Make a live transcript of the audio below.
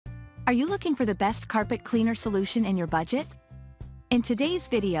Are you looking for the best carpet cleaner solution in your budget? In today's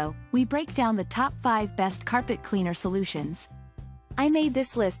video, we break down the top 5 best carpet cleaner solutions. I made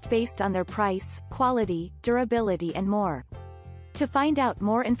this list based on their price, quality, durability and more. To find out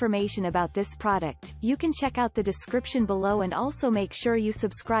more information about this product, you can check out the description below and also make sure you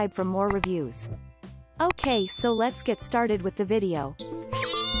subscribe for more reviews. Okay, so let's get started with the video.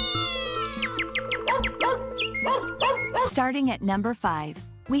 Starting at number 5,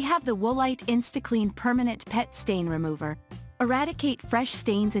 we have the Woolite INSTAclean Permanent Pet Stain Remover. Eradicate fresh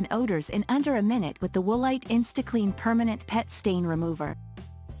stains and odors in under a minute with the Woolite INSTAclean Permanent Pet Stain Remover.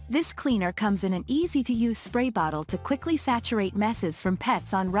 This cleaner comes in an easy-to-use spray bottle to quickly saturate messes from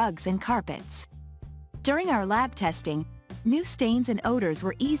pets on rugs and carpets. During our lab testing, new stains and odors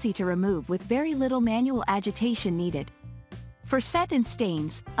were easy to remove with very little manual agitation needed. For set and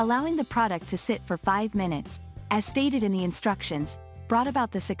stains, allowing the product to sit for 5 minutes, as stated in the instructions, brought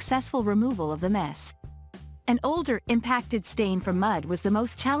about the successful removal of the mess. An older, impacted stain from mud was the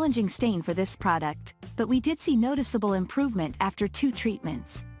most challenging stain for this product, but we did see noticeable improvement after 2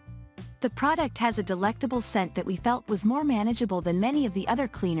 treatments. The product has a delectable scent that we felt was more manageable than many of the other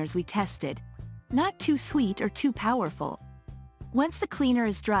cleaners we tested. Not too sweet or too powerful. Once the cleaner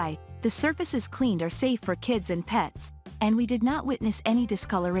is dry, the surfaces cleaned are safe for kids and pets, and we did not witness any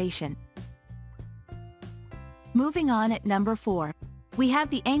discoloration. Moving on at number 4. We have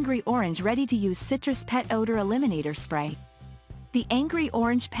the Angry Orange Ready-to-Use Citrus Pet Odor Eliminator Spray. The Angry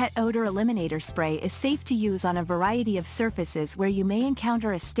Orange Pet Odor Eliminator Spray is safe to use on a variety of surfaces where you may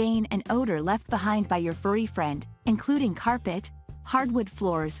encounter a stain and odor left behind by your furry friend, including carpet, hardwood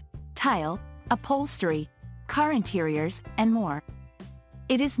floors, tile, upholstery, car interiors, and more.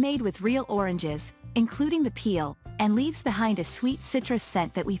 It is made with real oranges, including the peel, and leaves behind a sweet citrus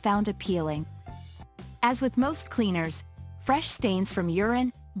scent that we found appealing. As with most cleaners, fresh stains from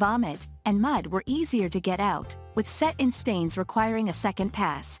urine, vomit, and mud were easier to get out, with set-in stains requiring a second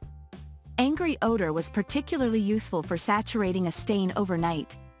pass. Angry Odor was particularly useful for saturating a stain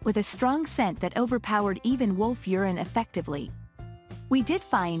overnight, with a strong scent that overpowered even wolf urine effectively. We did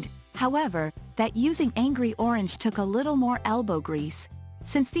find, however, that using Angry Orange took a little more elbow grease,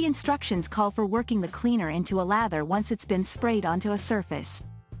 since the instructions call for working the cleaner into a lather once it's been sprayed onto a surface.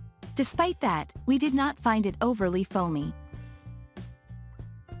 Despite that, we did not find it overly foamy.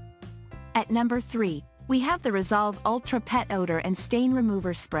 At number 3, we have the Resolve Ultra Pet Odor and Stain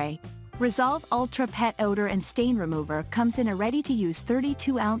Remover Spray. Resolve Ultra Pet Odor and Stain Remover comes in a ready-to-use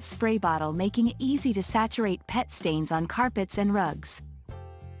 32-ounce spray bottle, making it easy to saturate pet stains on carpets and rugs.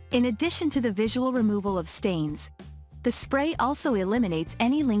 In addition to the visual removal of stains, the spray also eliminates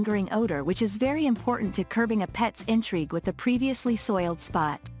any lingering odor, which is very important to curbing a pet's intrigue with a previously soiled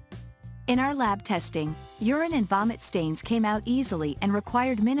spot. In our lab testing, urine and vomit stains came out easily and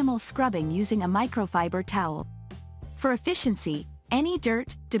required minimal scrubbing using a microfiber towel. For efficiency, any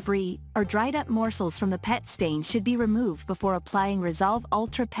dirt, debris, or dried-up morsels from the pet stain should be removed before applying Resolve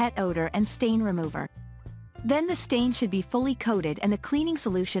Ultra Pet Odor and Stain Remover. Then the stain should be fully coated and the cleaning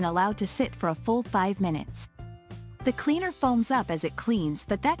solution allowed to sit for a full 5 minutes. The cleaner foams up as it cleans,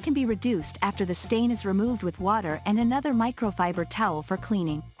 but that can be reduced after the stain is removed with water and another microfiber towel for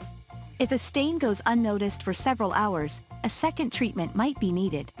cleaning. If a stain goes unnoticed for several hours, a second treatment might be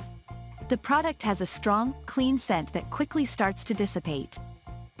needed. The product has a strong, clean scent that quickly starts to dissipate.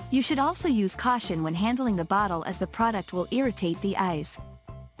 You should also use caution when handling the bottle, as the product will irritate the eyes.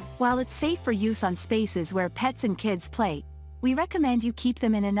 While it's safe for use on spaces where pets and kids play, we recommend you keep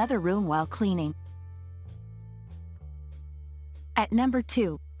them in another room while cleaning. At number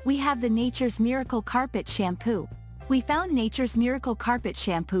 2, we have the Nature's Miracle Carpet Shampoo. We found Nature's Miracle Carpet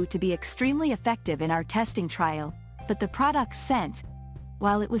Shampoo to be extremely effective in our testing trial, but the product's scent,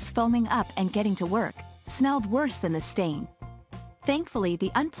 while it was foaming up and getting to work, smelled worse than the stain. Thankfully,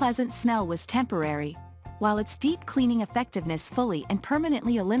 the unpleasant smell was temporary, while its deep cleaning effectiveness fully and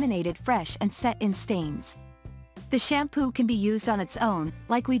permanently eliminated fresh and set-in stains. The shampoo can be used on its own,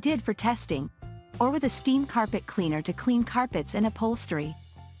 like we did for testing, or with a steam carpet cleaner to clean carpets and upholstery.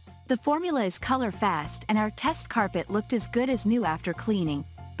 The formula is color-fast and our test carpet looked as good as new after cleaning,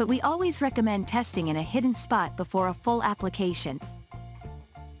 but we always recommend testing in a hidden spot before a full application.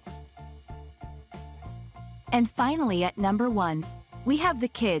 And finally, at number 1, we have the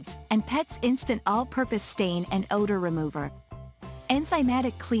Kids and Pets Instant All-Purpose Stain and Odor Remover.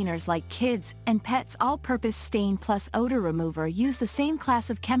 Enzymatic cleaners like Kids and Pets All-Purpose Stain plus Odor Remover use the same class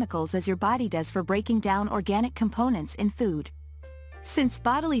of chemicals as your body does for breaking down organic components in food. Since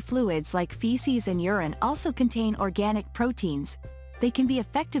bodily fluids like feces and urine also contain organic proteins, they can be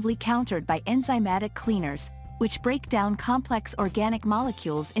effectively countered by enzymatic cleaners, which break down complex organic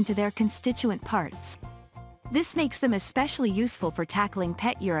molecules into their constituent parts. This makes them especially useful for tackling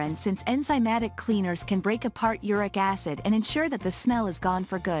pet urine since enzymatic cleaners can break apart uric acid and ensure that the smell is gone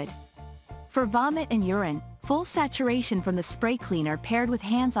for good. For vomit and urine, full saturation from the spray cleaner paired with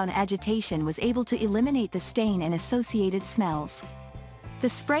hands-on agitation was able to eliminate the stain and associated smells. The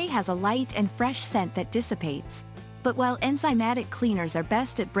spray has a light and fresh scent that dissipates. But while enzymatic cleaners are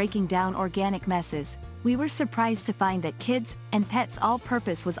best at breaking down organic messes, we were surprised to find that Kids and Pets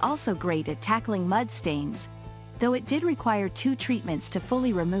All-Purpose was also great at tackling mud stains. Though it did require 2 treatments to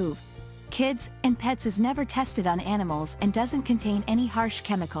fully remove, Kids and Pets is never tested on animals and doesn't contain any harsh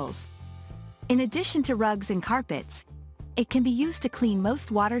chemicals. In addition to rugs and carpets, it can be used to clean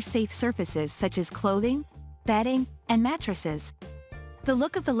most water-safe surfaces such as clothing, bedding, and mattresses. The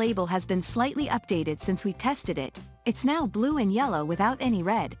look of the label has been slightly updated since we tested it. It's now blue and yellow without any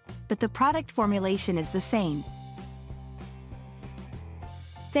red, but the product formulation is the same.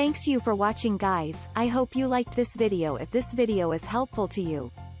 Thanks you for watching, guys. I hope you liked this video. If this video is helpful to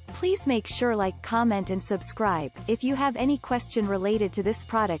you, please make sure like, comment and subscribe. If you have any question related to this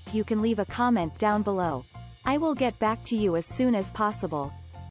product, you can leave a comment down below. I will get back to you as soon as possible.